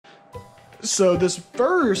So this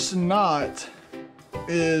first knot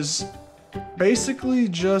is basically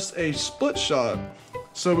just a split shot.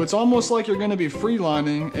 So it's almost like you're gonna be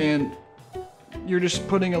freelining and you're just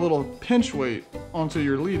putting a little pinch weight onto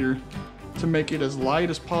your leader to make it as light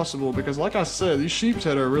as possible, because like I said, these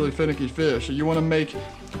sheepshead are really finicky fish. So you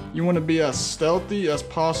wanna be as stealthy as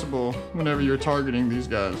possible whenever you're targeting these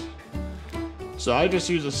guys. So I just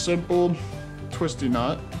use a simple twisty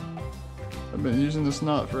knot. I've been using this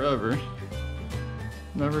knot forever.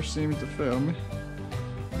 Never seems to fail me.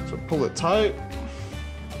 So pull it tight.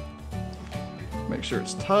 Make sure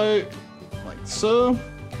it's tight, like so.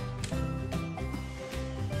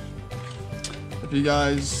 If you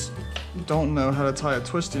guys don't know how to tie a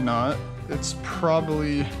twisty knot, it's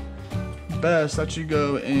probably best that you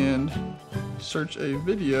go and search a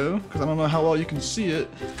video, because I don't know how well you can see it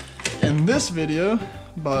in this video,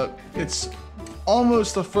 but it's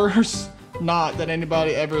almost the first knot that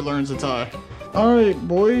anybody ever learns to tie. All right,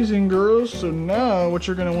 boys and girls, so now what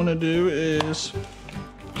you're gonna wanna do is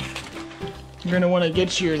you're gonna wanna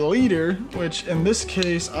get your leader, which in this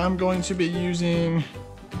case, I'm going to be using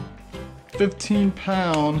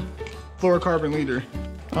 15-pound fluorocarbon leader.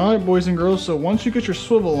 All right, boys and girls, so once you get your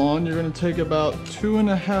swivel on, you're gonna take about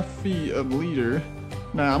 2.5 feet of leader.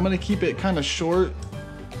 Now, I'm gonna keep it kind of short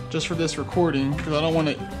just for this recording, because I don't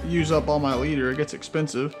wanna use up all my leader, it gets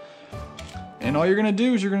expensive. And all you're gonna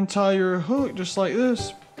do is you're gonna tie your hook just like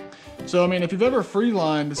this. So, I mean, if you've ever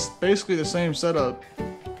free-lined, it's basically the same setup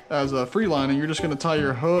as a free-lining. You're just gonna tie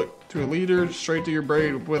your hook to a leader straight to your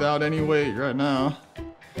braid without any weight right now.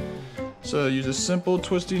 So use a simple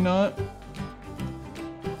twisty knot.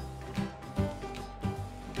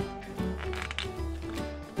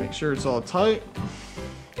 Make sure it's all tight,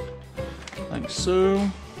 like so.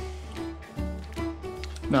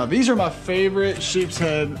 Now these are my favorite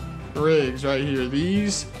sheepshead rigs right here.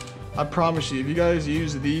 These, I promise you, if you guys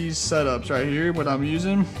use these setups right here, what I'm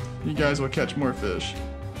using, you guys will catch more fish.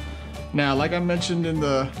 Now, like I mentioned in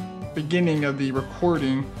the beginning of the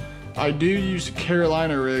recording, I do use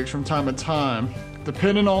Carolina rigs from time to time.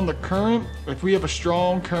 Depending on the current, if we have a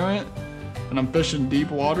strong current and I'm fishing deep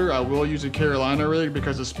water, I will use a Carolina rig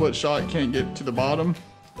because the split shot can't get to the bottom.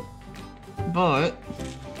 But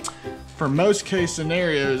for most case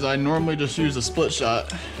scenarios, I normally just use a split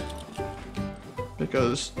shot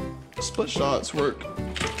because split shots work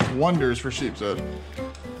wonders for sheepshead.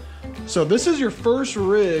 So this is your first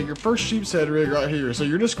rig, your first sheepshead rig right here. So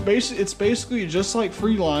you're just it's basically just like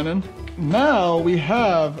freelining. Now we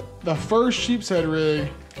have the first sheepshead rig,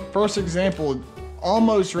 first example,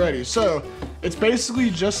 almost ready. So it's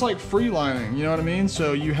basically just like freelining, you know what I mean?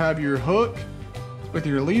 So you have your hook with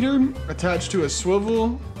your leader attached to a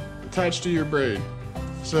swivel, attached to your braid.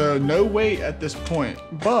 So no weight at this point,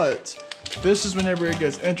 but this is whenever it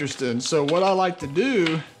gets interesting. So what I like to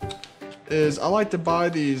do is I like to buy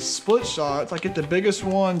these split shots. I get the biggest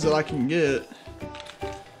ones that I can get.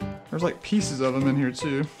 There's like pieces of them in here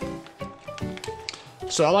too.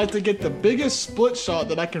 So I like to get the biggest split shot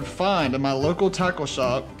that I can find in my local tackle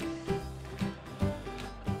shop.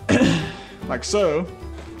 Like so.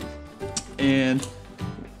 And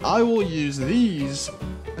I will use these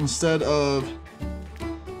instead of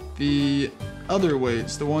the other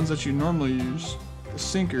weights, the ones that you normally use, the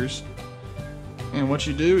sinkers. And what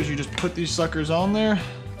you do is you just put these suckers on there.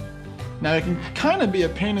 Now it can kind of be a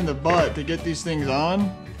pain in the butt to get these things on.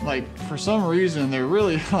 Like for some reason they're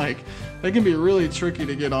really they can be really tricky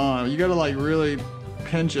to get on. You gotta like really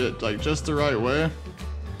pinch it like just the right way.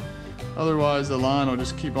 Otherwise the line will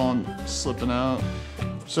just keep on slipping out.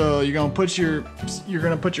 So you're gonna put your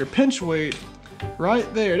pinch weight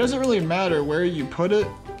right there. It doesn't really matter where you put it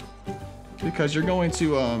because you're going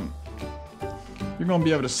to be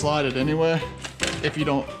able to slide it anyway if you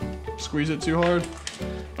don't squeeze it too hard.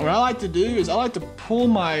 And what I like to do is I like to pull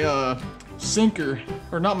my sinker,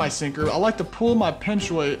 or not my sinker, I like to pull my pinch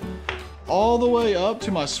weight all the way up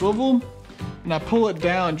to my swivel, and I pull it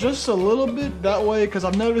down just a little bit that way, because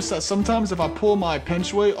I've noticed that sometimes if I pull my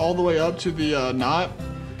pinch weight all the way up to the knot,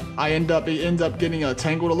 it ends up getting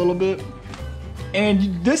tangled a little bit.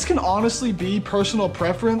 And this can honestly be personal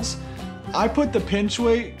preference. I put the pinch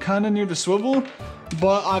weight kind of near the swivel,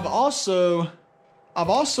 but I've also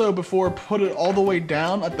before put it all the way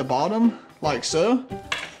down at the bottom, like so.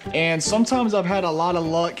 And sometimes I've had a lot of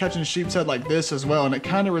luck catching sheepshead like this as well, and it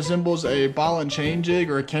kind of resembles a ball and chain jig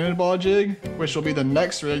or a cannonball jig, which will be the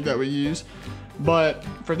next rig that we use. But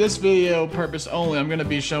for this video purpose only, I'm gonna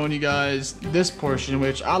be showing you guys this portion,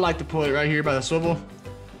 which I like to put it right here by the swivel.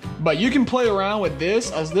 But you can play around with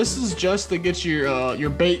this, as this is just to get your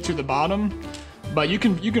bait to the bottom. But you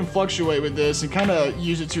can fluctuate with this and kind of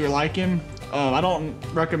use it to your liking. I don't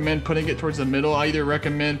recommend putting it towards the middle. I either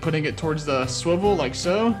recommend putting it towards the swivel like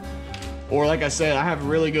so, or like I said, I have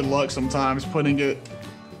really good luck sometimes putting it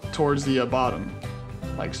towards the bottom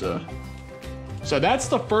like so. So that's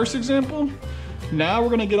the first example. Now we're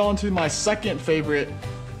gonna get on to my second favorite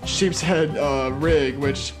Sheepshead rig,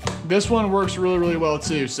 which this one works really well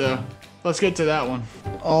too. So let's get to that one.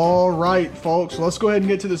 All right, folks, let's go ahead and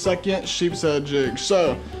get to the second Sheepshead jig.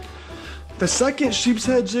 So the second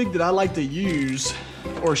Sheepshead jig that I like to use,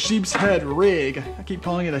 or Sheepshead rig, I keep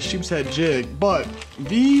calling it a Sheepshead jig, but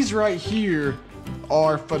these right here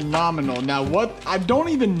are phenomenal. Now what, I don't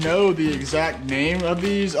even know the exact name of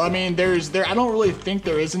these. I mean, I don't really think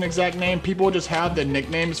there is an exact name. People just have the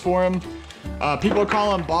nicknames for them. People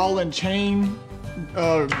call them ball and chain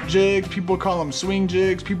jigs, people call them swing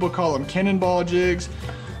jigs, people call them cannonball jigs,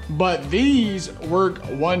 but these work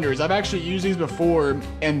wonders. I've actually used these before,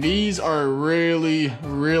 and these are really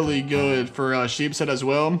good for sheepshead as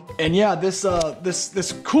well. And yeah, this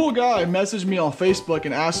cool guy messaged me on Facebook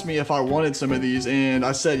and asked me if I wanted some of these, and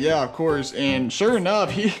I said yeah, of course. And sure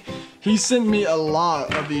enough, he sent me a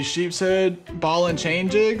lot of these sheepshead ball and chain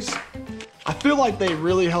jigs. I feel like they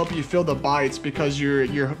really help you feel the bites because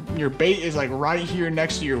your bait is like right here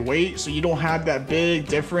next to your weight, so you don't have that big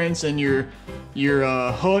difference in your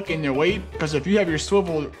hook and your weight. Because if you have your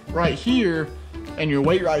swivel right here and your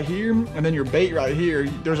weight right here and then your bait right here,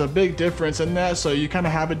 there's a big difference in that, so you kind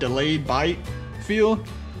of have a delayed bite feel.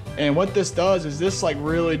 And what this does is this like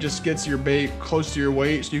really just gets your bait close to your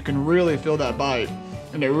weight, so you can really feel that bite.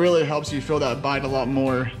 And it really helps you feel that bite a lot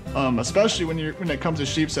more, especially when it comes to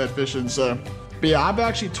sheepshead fishing. So, but yeah, I've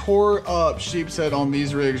actually tore up sheepshead on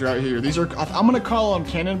these rigs right here. These are, I'm gonna call them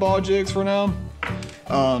cannonball jigs for now.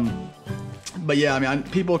 But yeah, I mean,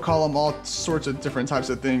 people call them all sorts of different types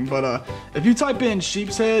of things. But if you type in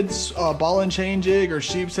sheepshead's ball and chain jig or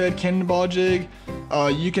sheepshead cannonball jig,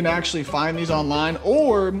 you can actually find these online.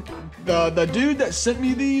 Or the dude that sent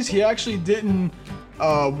me these, he actually didn't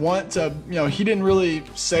want to, you know, he didn't really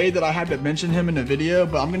say that I had to mention him in the video,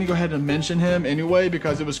 but I'm gonna go ahead and mention him anyway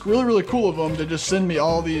because it was really cool of him to just send me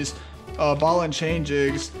all these ball and chain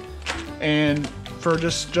jigs, and for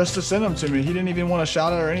just to send them to me. He didn't even want to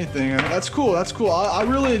shout out or anything. And that's cool. That's cool. I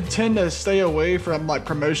really tend to stay away from like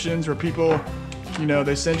promotions where people, you know,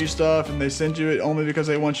 they send you stuff and they send you it only because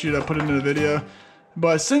they want you to put it in a video.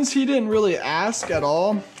 But since he didn't really ask at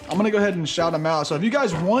all, I'm gonna go ahead and shout him out. So if you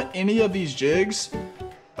guys want any of these jigs,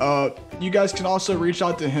 you guys can also reach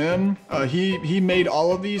out to him. He made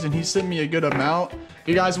all of these and he sent me a good amount. If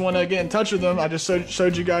you guys want to get in touch with him, I just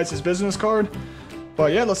showed you guys his business card.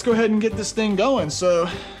 But yeah, let's go ahead and get this thing going. So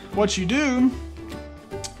what you do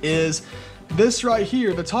is this right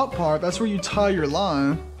here, the top part, that's where you tie your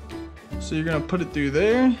line. So you're gonna put it through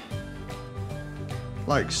there,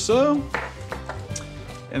 like so.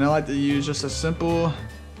 And I like to use just a simple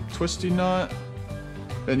twisty knot.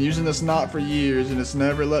 Been using this knot for years and it's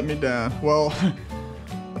never let me down. Well,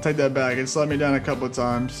 I'll take that back. It's let me down a couple of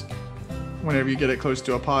times whenever you get it close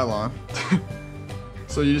to a pylon.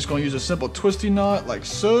 So you're just gonna use a simple twisty knot like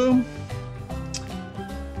so.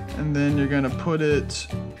 And then you're gonna put it,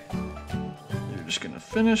 you're just gonna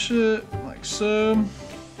finish it like so.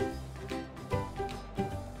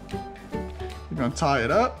 You're gonna tie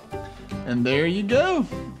it up. And there you go.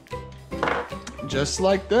 Just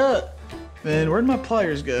like that. Then where'd my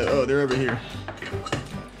pliers go? Oh, they're over here.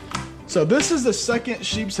 So this is the second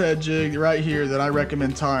sheepshead jig right here that I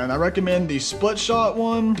recommend tying. I recommend the Splitshot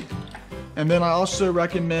one. And then I also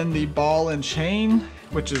recommend the ball and chain,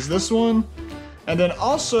 which is this one. And then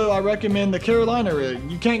also I recommend the Carolina rig.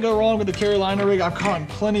 You can't go wrong with the Carolina rig. I've caught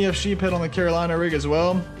plenty of sheephead on the Carolina rig as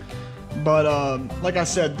well. But like I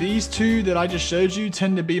said, these two that I just showed you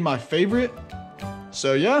tend to be my favorite.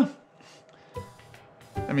 So yeah.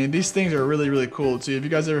 I mean, these things are really cool too. If you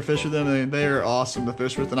guys ever fish with them, they are awesome to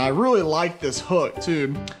fish with. And I really like this hook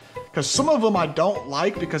too, because some of them I don't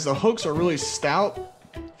like because the hooks are really stout.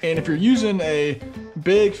 And if you're using a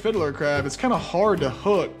big fiddler crab, it's kind of hard to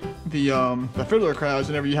hook the fiddler crabs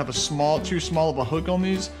whenever you have a too small of a hook on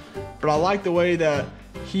these. But I like the way that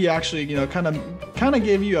he actually, you know, kind of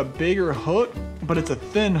gave you a bigger hook, but it's a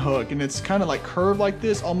thin hook and it's kind of like curved like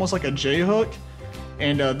this, almost like a J hook.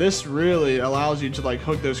 And this really allows you to like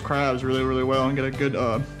hook those crabs really well and get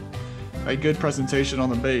a good presentation on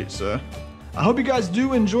the bait. So I hope you guys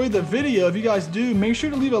do enjoy the video. If you guys do, make sure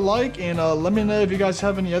to leave a like and let me know if you guys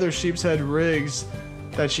have any other sheepshead rigs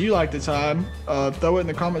that you like to tie. Throw it in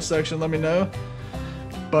the comment section, let me know.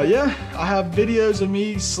 But yeah, I have videos of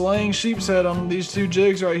me slaying sheepshead on these 2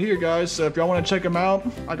 jigs right here, guys. So if y'all want to check them out,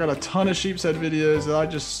 I got a ton of sheepshead videos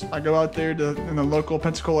that I go out there in the local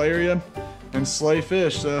Pensacola area and slay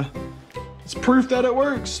fish. So it's proof that it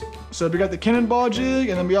works. So we got the Cannonball jig,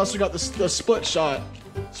 and then we also got the Splitshot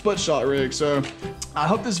Rig. So I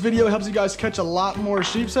hope this video helps you guys catch a lot more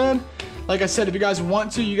sheepshead. Like I said, if you guys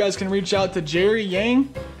want to, you guys can reach out to Jerry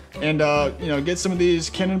Yang and you know, get some of these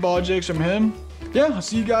Cannonball jigs from him. Yeah, I'll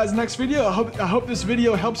see you guys next video. I hope this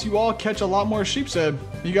video helps you all catch a lot more sheepshead.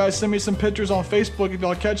 You guys send me some pictures on Facebook if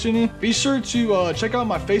y'all catch any. Be sure to check out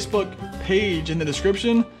my Facebook page in the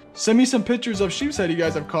description. Send me some pictures of sheepshead you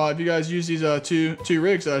guys have caught if you guys use these two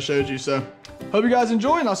rigs that I showed you. So hope you guys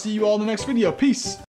enjoy, and I'll see you all in the next video. Peace.